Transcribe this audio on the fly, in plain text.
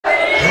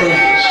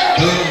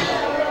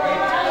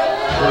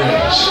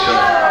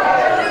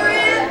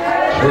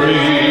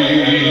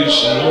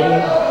praise the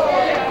Lord.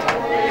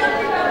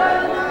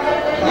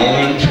 Come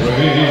on and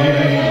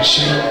praise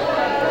Him.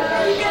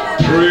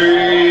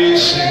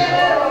 Praise Him.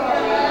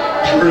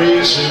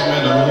 Praise Him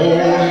in the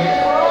morning.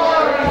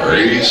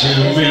 Praise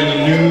Him in the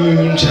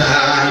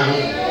noontime.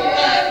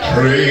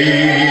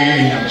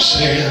 Praise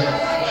Him.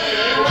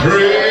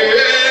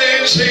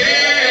 Praise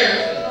Him.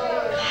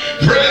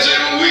 Praise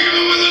Him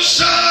even when the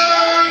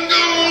sun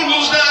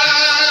goes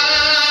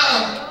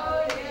down.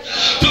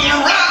 From the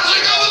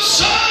rising of the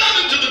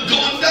sun to the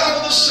going down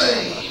of the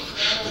same,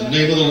 the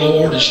name of the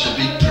Lord is to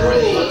be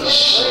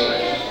praised.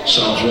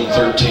 Psalms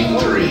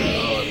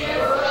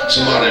 113:3.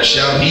 Somebody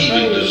shout, He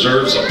even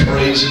deserves a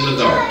praise in the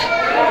dark.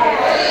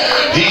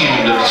 He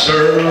even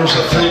deserves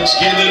a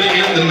thanksgiving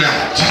in the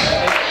night.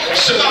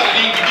 Somebody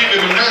need to give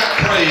Him a night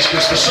praise,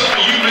 because for some of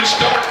you it's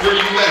dark where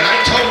you at. I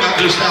ain't talking about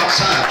just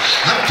outside.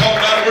 I'm talking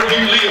about where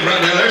you live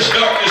right now. There's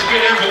darkness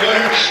been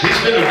everywhere.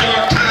 It's been a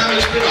dark time.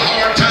 It's been a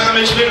hard time.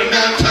 It's been a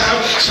night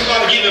time.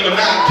 Somebody give Him a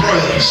night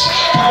praise.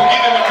 Come on,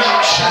 give Him a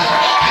night shout.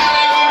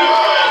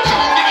 Hallelujah.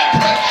 Come on, give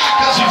Him praise.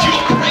 Because if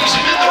you'll praise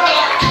Him in the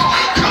dark,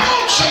 come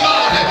on,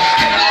 somebody.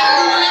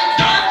 Hallelujah.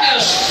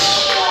 Darkness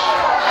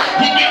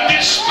will be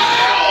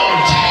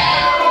dispelled.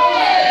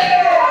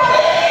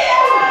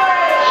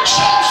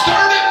 Psalms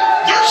 30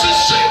 verses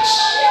 6.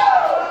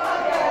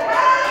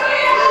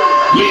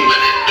 Weeping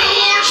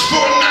endures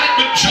for a night,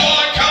 but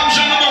joy comes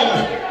in the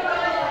morning.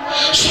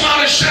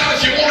 Somebody shout,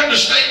 if you want it to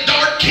stay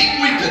dark, keep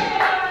weeping.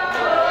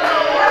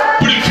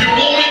 But if you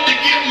want it to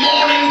get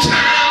morning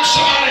time,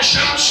 somebody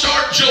shout,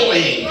 start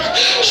joying.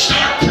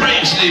 Start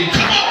praising Him.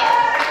 Come on.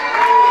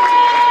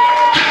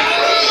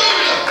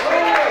 Hallelujah.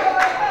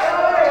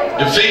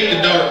 Defeat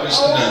the darkness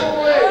tonight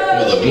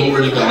with the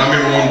glory to God. I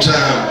remember one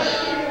time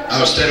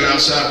I was standing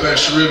outside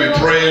Pastor Ruby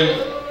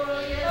praying,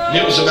 and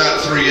it was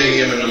about 3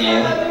 a.m. in the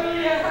morning.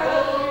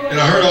 And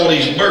I heard all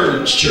these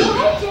birds chirping.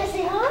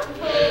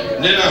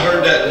 And then I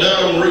heard that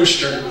dumb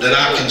rooster that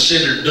I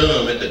considered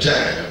dumb at the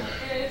time.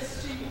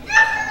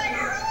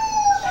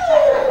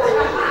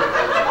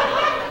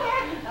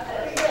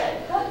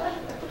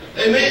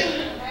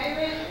 Amen.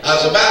 I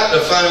was about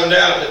to find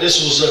out that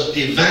this was a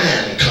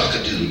divine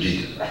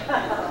cock-a-doodle-doo.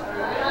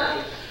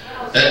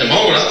 At the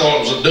moment I thought it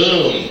was a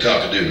dumb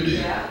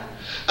cock-a-doodle-doo.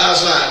 I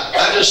was like,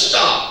 I just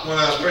stopped when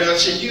I was praying. I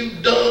said, you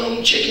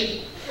dumb chicken.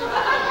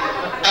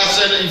 I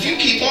said, if you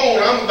keep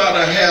on, I'm about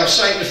to have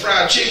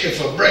sanctified chicken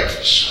for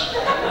breakfast.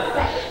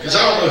 Because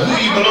I don't know who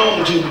you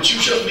belong to, but you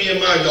shouldn't be in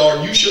my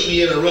yard. You shouldn't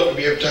be interrupting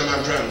me every time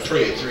I'm trying to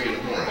pray at 3 in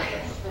the morning.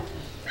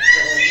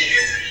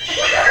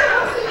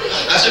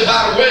 I said,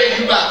 by the way,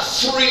 you about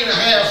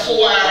 3.5,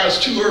 4 hours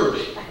too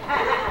early.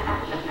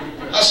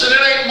 I said, it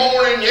ain't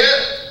morning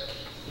yet.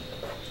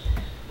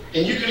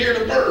 And you can hear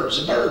the birds.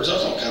 The birds,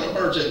 that's all kind of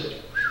birds.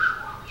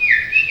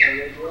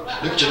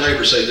 Look at your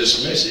neighbor, say,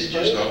 this message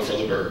is not for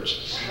the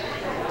birds.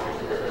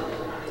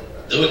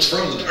 Though it's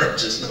from the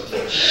birds, it's not.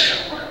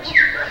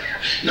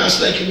 And I was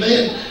thinking,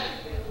 man,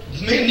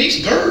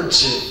 these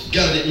birds have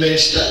got it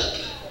messed up.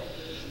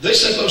 They're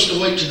supposed to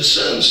wait till the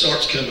sun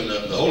starts coming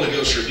up. The Holy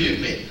Ghost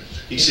rebuked me.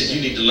 He said,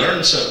 you need to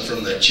learn something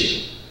from that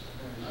chicken.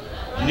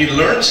 You need to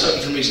learn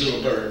something from these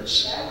little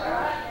birds.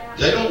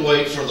 They don't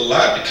wait for the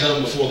light to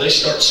come before they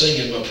start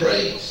singing my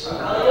praise.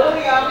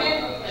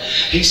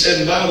 He said,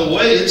 and by the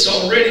way, it's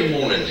already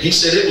morning. He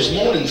said, it was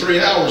morning 3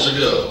 hours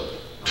ago,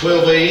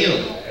 12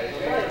 a.m.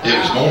 It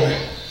was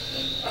morning.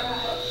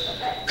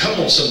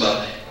 Come on,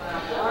 somebody.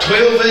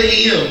 12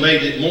 a.m.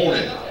 made it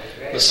morning,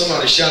 but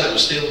somebody shouted it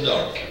was still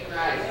dark.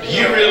 Do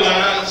you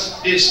realize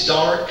it's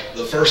dark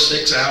the first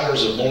 6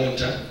 hours of morning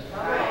time?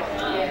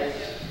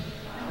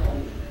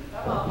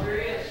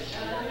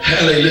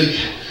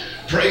 Hallelujah.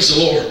 Praise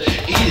the Lord.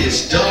 It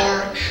is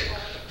dark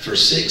for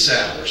 6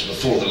 hours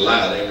before the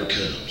light ever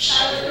comes.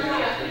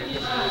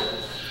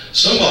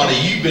 Somebody,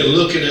 you've been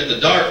looking at the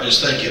darkness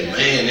thinking,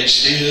 man, it's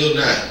still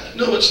night.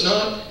 No, it's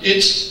not.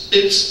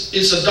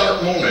 It's a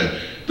dark morning,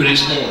 but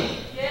it's morning.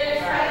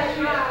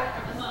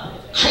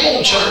 Come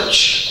on,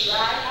 church.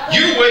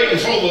 You're waiting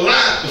for the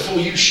light before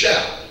you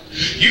shout.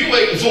 You're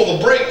waiting for the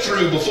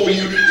breakthrough before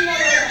you...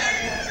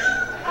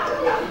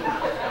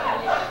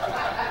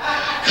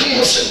 Come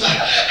on, somebody.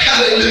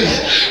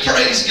 Hallelujah.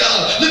 Praise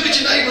God. Look at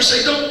your neighbor and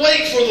say, don't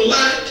wait for the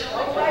light.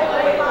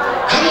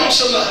 Come on,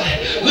 somebody.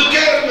 Look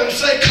at him and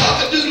say,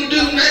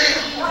 cock-a-doodle-doo now.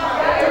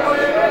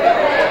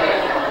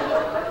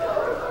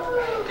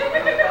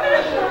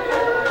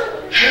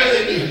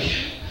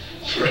 Hallelujah.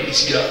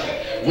 Praise God.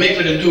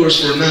 Weeping endures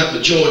for a night,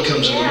 but joy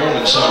comes in the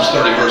morning. Psalms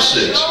 30 verse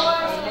 6.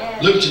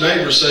 Look at your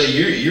neighbor and say,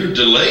 you're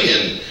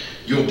delaying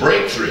your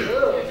breakthrough.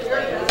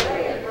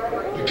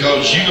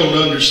 Because you don't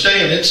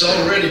understand, it's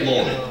already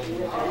morning.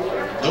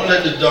 Don't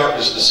let the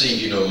darkness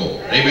deceive you no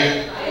more.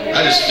 Amen.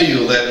 I just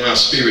feel that in my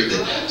spirit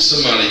that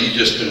somebody, you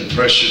just been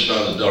pressured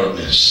by the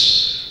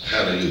darkness.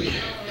 Hallelujah.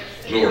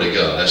 Glory to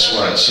God. That's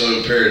why it's so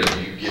imperative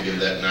you give Him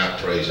that night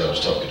praise I was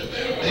talking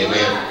about.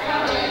 Amen.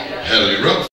 Hallelujah.